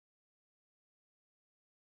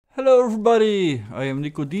Hello everybody, I am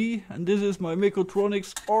NicoD and this is my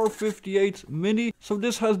Mechatronics R58 Mini. So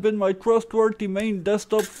this has been my trustworthy main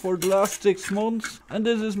desktop for the last 6 months. And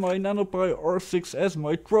this is my NanoPi R6S,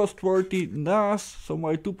 my trustworthy NAS, so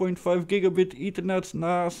my 2.5 gigabit Ethernet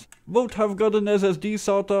NAS. Both have got an SSD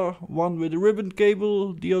SATA, one with a ribbon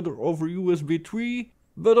cable, the other over USB 3.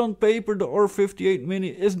 But on paper the R58 Mini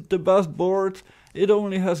isn't the best board. It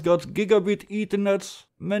only has got gigabit Ethernet.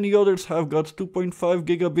 Many others have got 2.5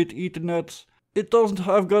 gigabit Ethernet. It doesn't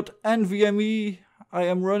have got NVMe. I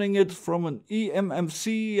am running it from an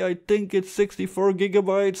eMMC. I think it's 64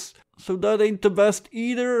 gigabytes. So that ain't the best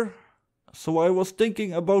either. So I was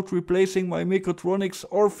thinking about replacing my Mechatronics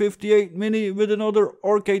R58 Mini with another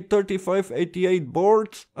RK3588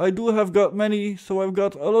 board. I do have got many, so I've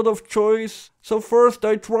got a lot of choice. So first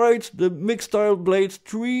I tried the Mixstyle Blade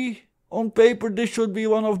 3. On paper this should be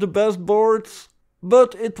one of the best boards,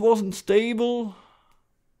 but it wasn't stable.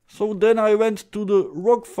 So then I went to the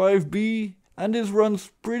Rock5B and this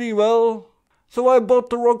runs pretty well. So I bought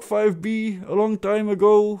the Rock5B a long time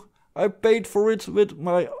ago. I paid for it with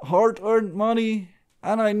my hard-earned money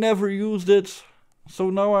and I never used it. So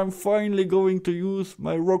now I'm finally going to use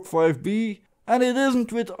my Rock5B. And it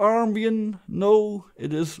isn't with Arman, no,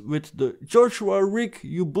 it is with the Joshua Riek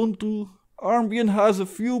Ubuntu. Arman has a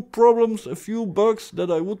few problems, a few bugs that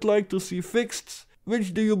I would like to see fixed,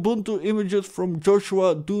 which the Ubuntu images from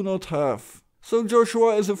Joshua do not have. So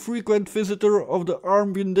Joshua is a frequent visitor of the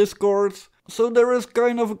Arman Discord, so there is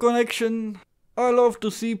kind of a connection. I love to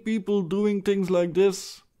see people doing things like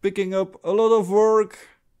this, picking up a lot of work.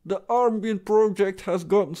 The Arman project has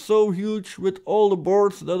gotten so huge with all the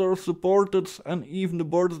boards that are supported and even the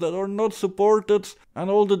boards that are not supported and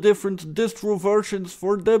all the different distro versions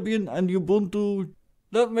for Debian and Ubuntu.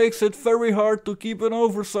 That makes it very hard to keep an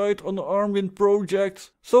oversight on the Arman project.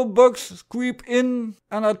 So bugs creep in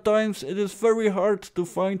and at times it is very hard to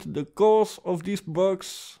find the cause of these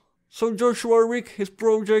bugs. So Joshua Riek, his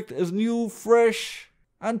project is new, fresh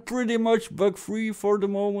and pretty much bug free for the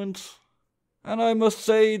moment. And I must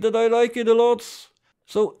say that I like it a lot.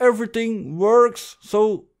 So everything works.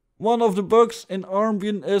 So one of the bugs in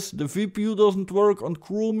Arman is the VPU doesn't work on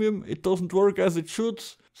Chromium. It doesn't work as it should.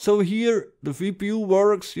 So here the VPU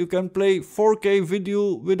works. You can play 4K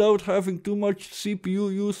video without having too much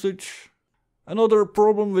CPU usage. Another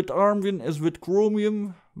problem with Arman is with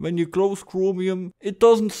Chromium. When you close Chromium, it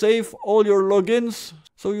doesn't save all your logins.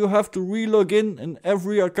 So you have to re-log in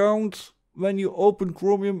every account when you open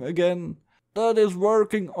Chromium again. That is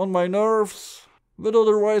working on my nerves, but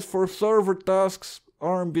otherwise for server tasks,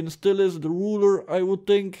 Arman still is the ruler, I would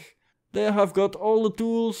think. They have got all the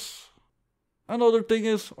tools. Another thing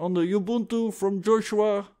is, on the Ubuntu from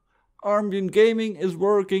Joshua, Arman Gaming is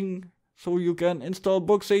working, so you can install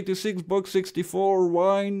Box86,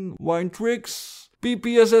 Box64, Winetricks,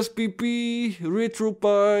 PPSSPP,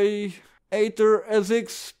 RetroPie, Aether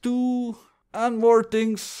SX2, and more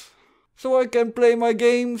things. So I can play my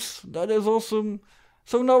games, that is awesome.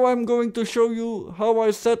 So now I'm going to show you how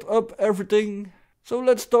I set up everything. So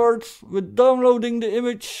let's start with downloading the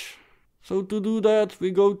image. So to do that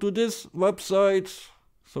we go to this website,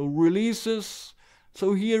 so releases.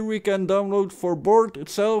 So here we can download for board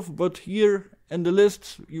itself, but here in the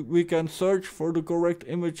list we can search for the correct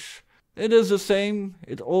image. It is the same,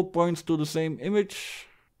 it all points to the same image.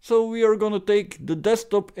 So we are gonna take the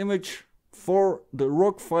desktop image for the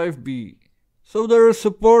Rock5B. So there is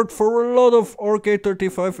support for a lot of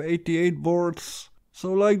RK3588 boards.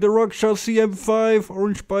 So like the Rockshot CM5,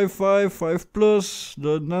 Orange Pi 5, 5 Plus,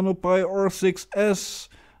 the NanoPi R6S,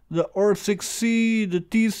 the R6C, the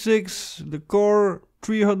T6, the Core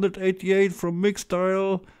 388 from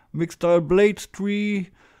Mixstyle, Mixstyle Blade 3,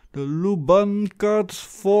 the Luban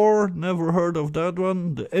 4, never heard of that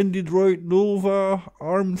one, the Android Nova,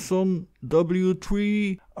 Armson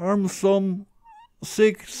W3, Armson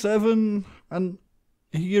 6, 7, and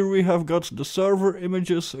here we have got the server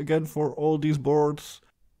images again for all these boards.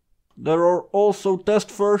 There are also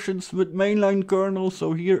test versions with mainline kernel,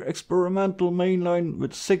 so here experimental mainline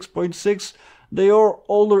with 6.6. They are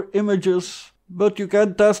older images, but you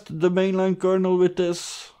can test the mainline kernel with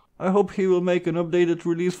this. I hope he will make an updated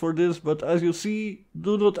release for this, but as you see,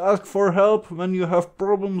 do not ask for help when you have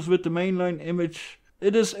problems with the mainline image.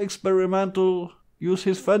 It is experimental. Use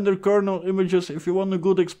his vendor kernel images if you want a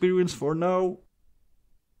good experience for now.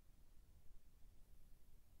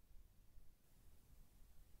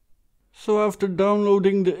 So after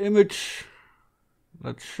downloading the image,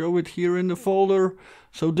 let's show it here in the folder.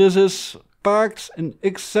 So this is packed in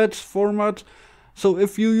XZ format. So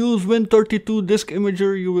if you use Win32 Disk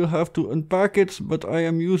Imager, you will have to unpack it, but I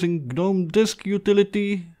am using GNOME Disk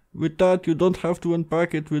Utility. with that you don't have to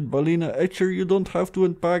unpack it. With Balena Etcher you don't have to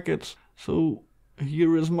unpack it. So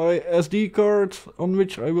here is my SD card on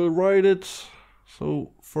which I will write it.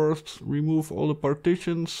 So first remove all the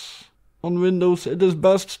partitions. On Windows it is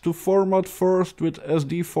best to format first with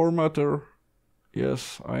SD formatter.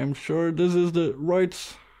 Yes, I am sure this is the right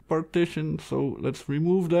partition, so let's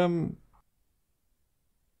remove them.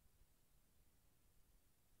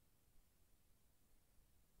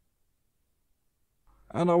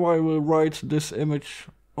 And now I will write this image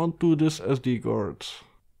onto this SD card.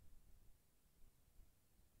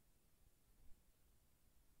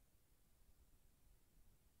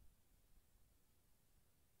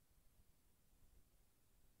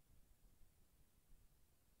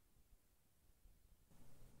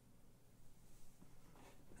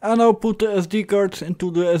 And I'll put the SD card into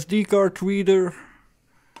the SD card reader.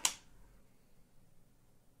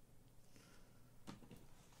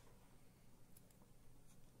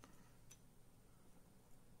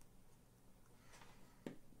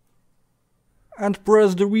 And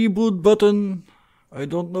press the reboot button. I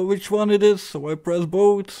don't know which one it is, so I press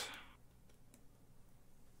both.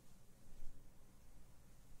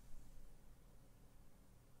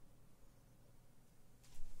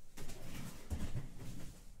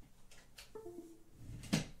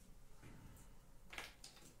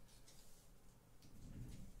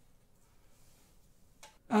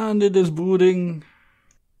 And it is booting.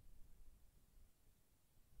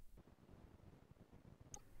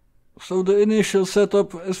 So the initial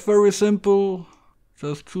setup is very simple.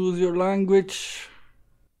 Just choose your language.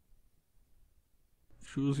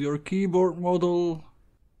 Choose your keyboard model.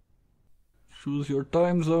 Choose your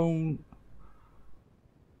time zone.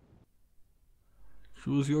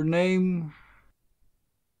 Choose your name.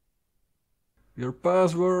 Your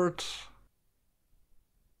password.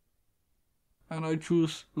 And I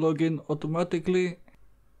choose login automatically.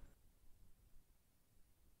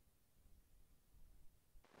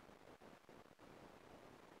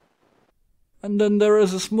 And then there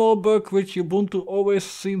is a small bug which Ubuntu always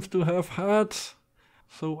seems to have had.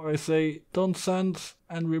 So I say don't send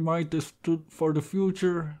and remind this for the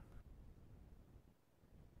future.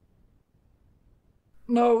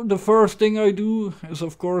 Now the first thing I do is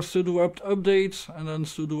of course sudo apt update and then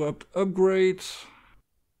sudo apt upgrade.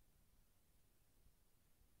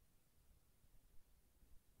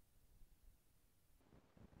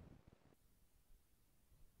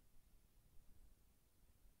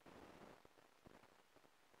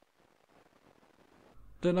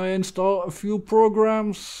 Then I install a few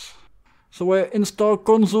programs. So I install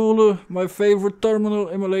Console, my favorite terminal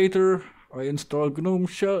emulator. I install GNOME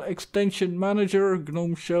Shell Extension Manager,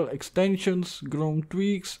 GNOME Shell Extensions, GNOME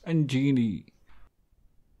Tweaks and Genie.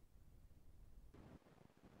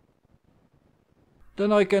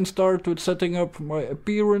 Then I can start with setting up my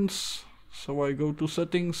appearance. So I go to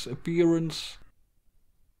Settings, Appearance.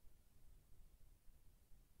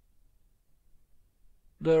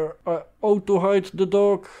 There I auto hide the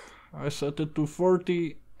dog. I set it to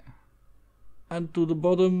 40. And to the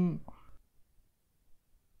bottom.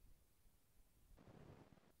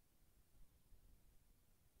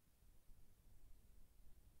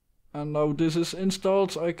 And now this is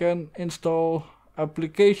installed. I can install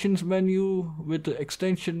Applications menu with the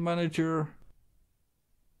Extension Manager.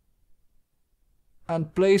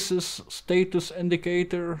 And Places Status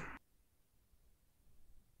Indicator.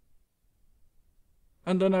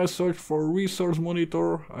 And then I search for Resource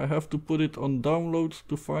Monitor. I have to put it on download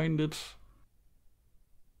to find it.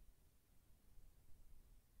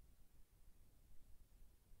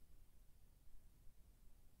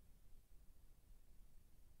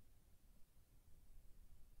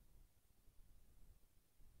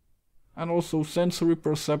 And also sensory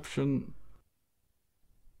perception.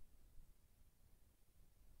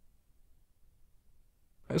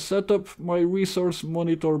 I set up my resource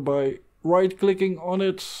monitor by right-clicking on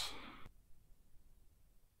it.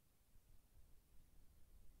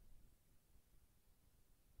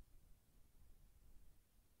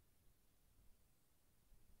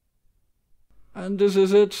 And this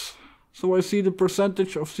is it. So I see the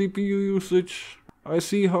percentage of CPU usage. I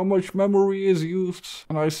see how much memory is used.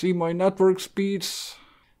 And I see my network speeds.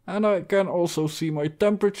 And I can also see my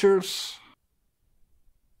temperatures.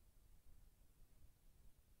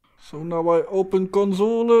 So now I open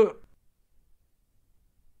Console.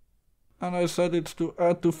 And I set it to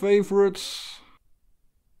add to favorites.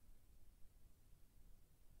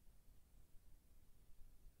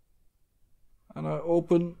 And I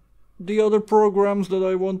open the other programs that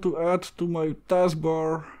I want to add to my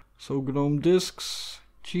taskbar. So GNOME Disks,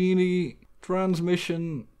 Genie,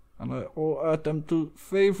 Transmission, and I all add them to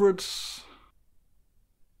favorites.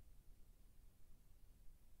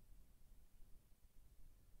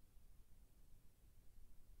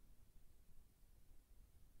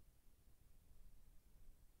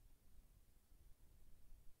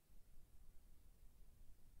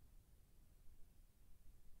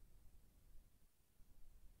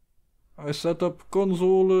 I set up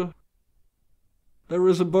console. There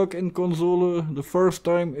is a bug in console. The first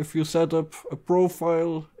time if you set up a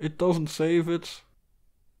profile, it doesn't save it.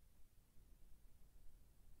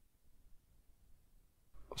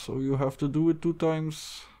 So you have to do it 2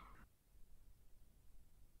 times.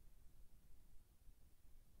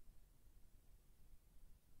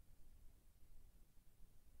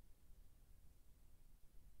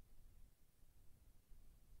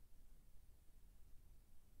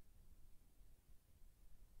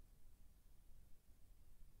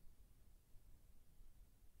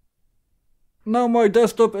 Now my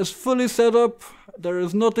desktop is fully set up. There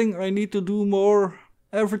is nothing I need to do more.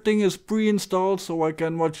 Everything is pre-installed so I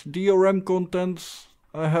can watch DRM contents.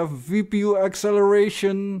 I have VPU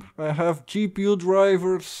acceleration. I have GPU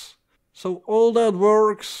drivers. So all that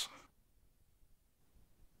works.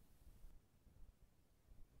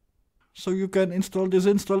 So you can install this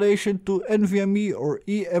installation to NVMe or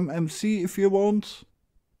eMMC if you want.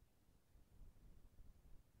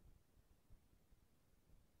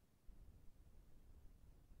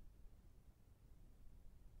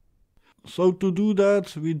 So to do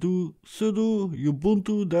that, we do sudo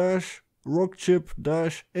ubuntu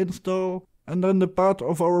rockchip-install, and then the path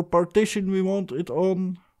of our partition we want it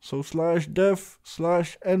on. So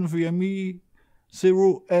 /dev/nvme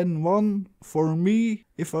 0n1 for me,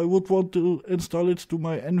 if I would want to install it to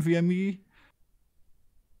my NVMe.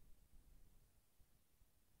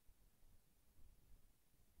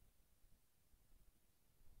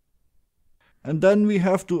 And then we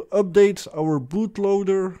have to update our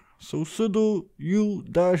bootloader. So sudo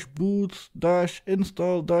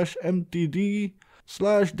u-boot-install-mtd/dev/mtd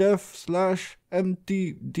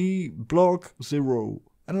block0.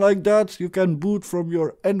 And like that you can boot from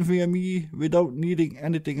your NVMe without needing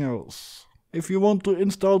anything else. If you want to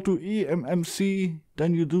install to eMMC,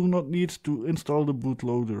 then you do not need to install the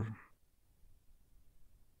bootloader.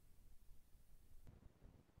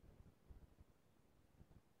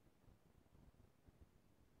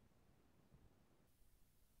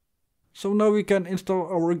 So now we can install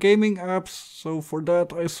our gaming apps. So for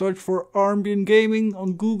that I search for Arman Gaming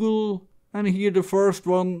on Google, and here the first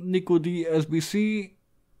one, NicoD SBC,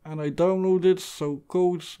 and I download it. So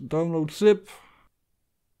codes download zip.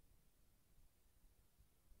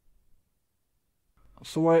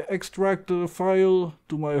 So I extract the file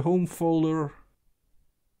to my home folder.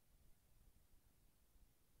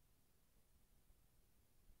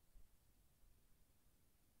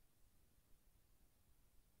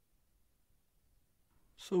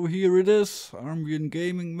 So here it is, Arman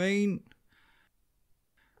Gaming main.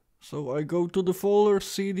 So I go to the folder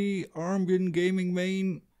cd Arman Gaming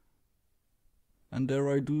main, and there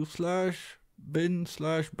I do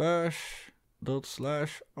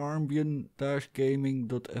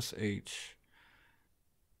 /bin/bash./arman-gaming.sh.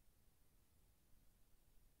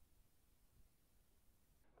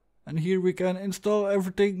 And here we can install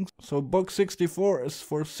everything. So box64 is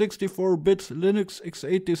for 64-bit Linux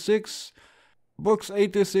x86.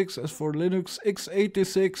 Box86 is for Linux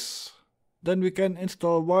x86. Then we can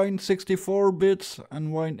install Wine 64-bit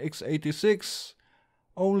and Wine x86.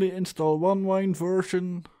 Only install one Wine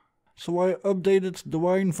version. So I updated the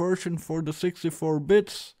Wine version for the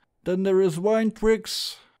 64-bits. Then there is Wine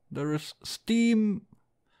Tricks. There is Steam.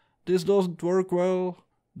 This doesn't work well.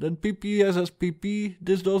 Then PPSSPP.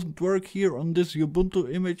 This doesn't work here on this Ubuntu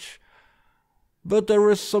image. But there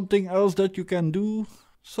is something else that you can do.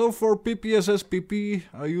 So for PPSSPP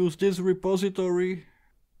I use this repository.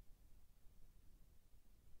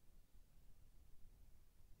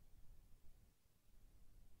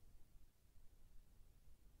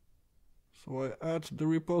 So I add the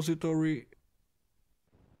repository.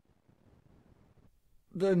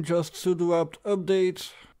 Then just sudo apt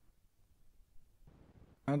update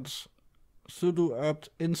and sudo apt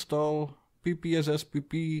install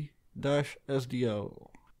ppsspp-sdl.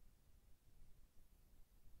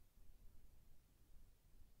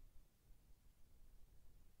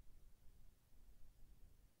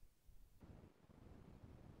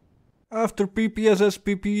 After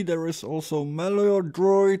ppsspp there is also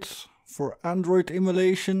MalwareDroid for Android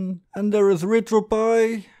emulation, and there is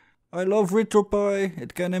RetroPie. I love RetroPie,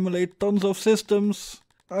 it can emulate tons of systems.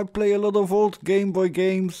 I play a lot of old Game Boy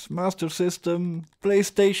games, Master System,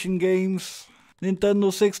 PlayStation games,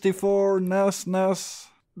 Nintendo 64, NES.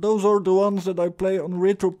 Those are the ones that I play on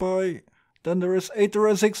RetroPie. Then there is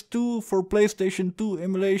ATRSX2 for PlayStation 2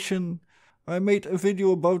 emulation. I made a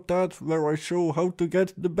video about that where I show how to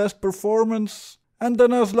get the best performance. And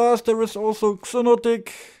then as last there is also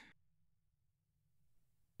Xonotic.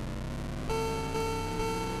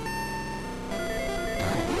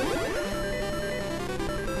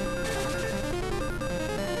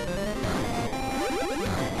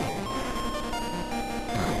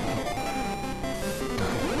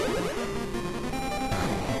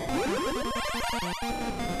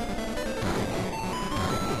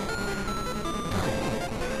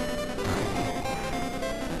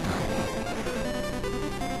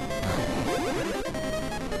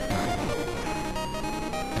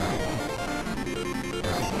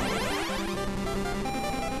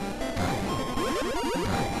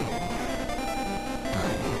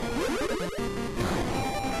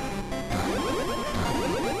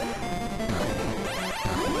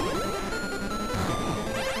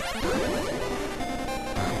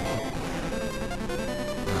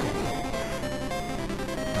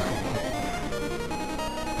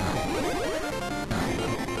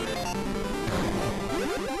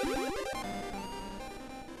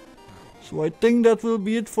 So I think that will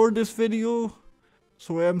be it for this video.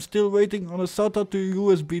 So I am still waiting on a SATA to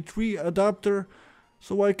USB 3 adapter,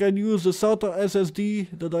 so I can use the SATA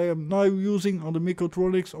SSD that I am now using on the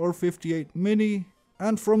Microtronics R58 Mini.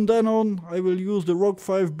 And from then on I will use the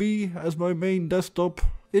Rock5B as my main desktop.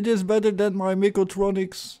 It is better than my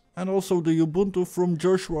Microtronics, and also the Ubuntu from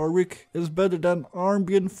Joshua Riek is better than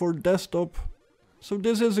Arman for desktop. So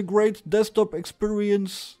this is a great desktop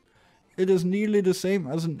experience. It is nearly the same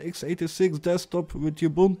as an x86 desktop with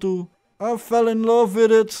Ubuntu. I fell in love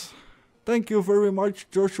with it. Thank you very much,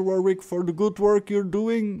 Joshua Riek, for the good work you're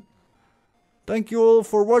doing. Thank you all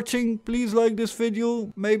for watching. Please like this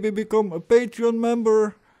video, maybe become a Patreon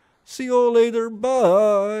member. See you all later,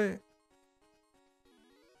 bye.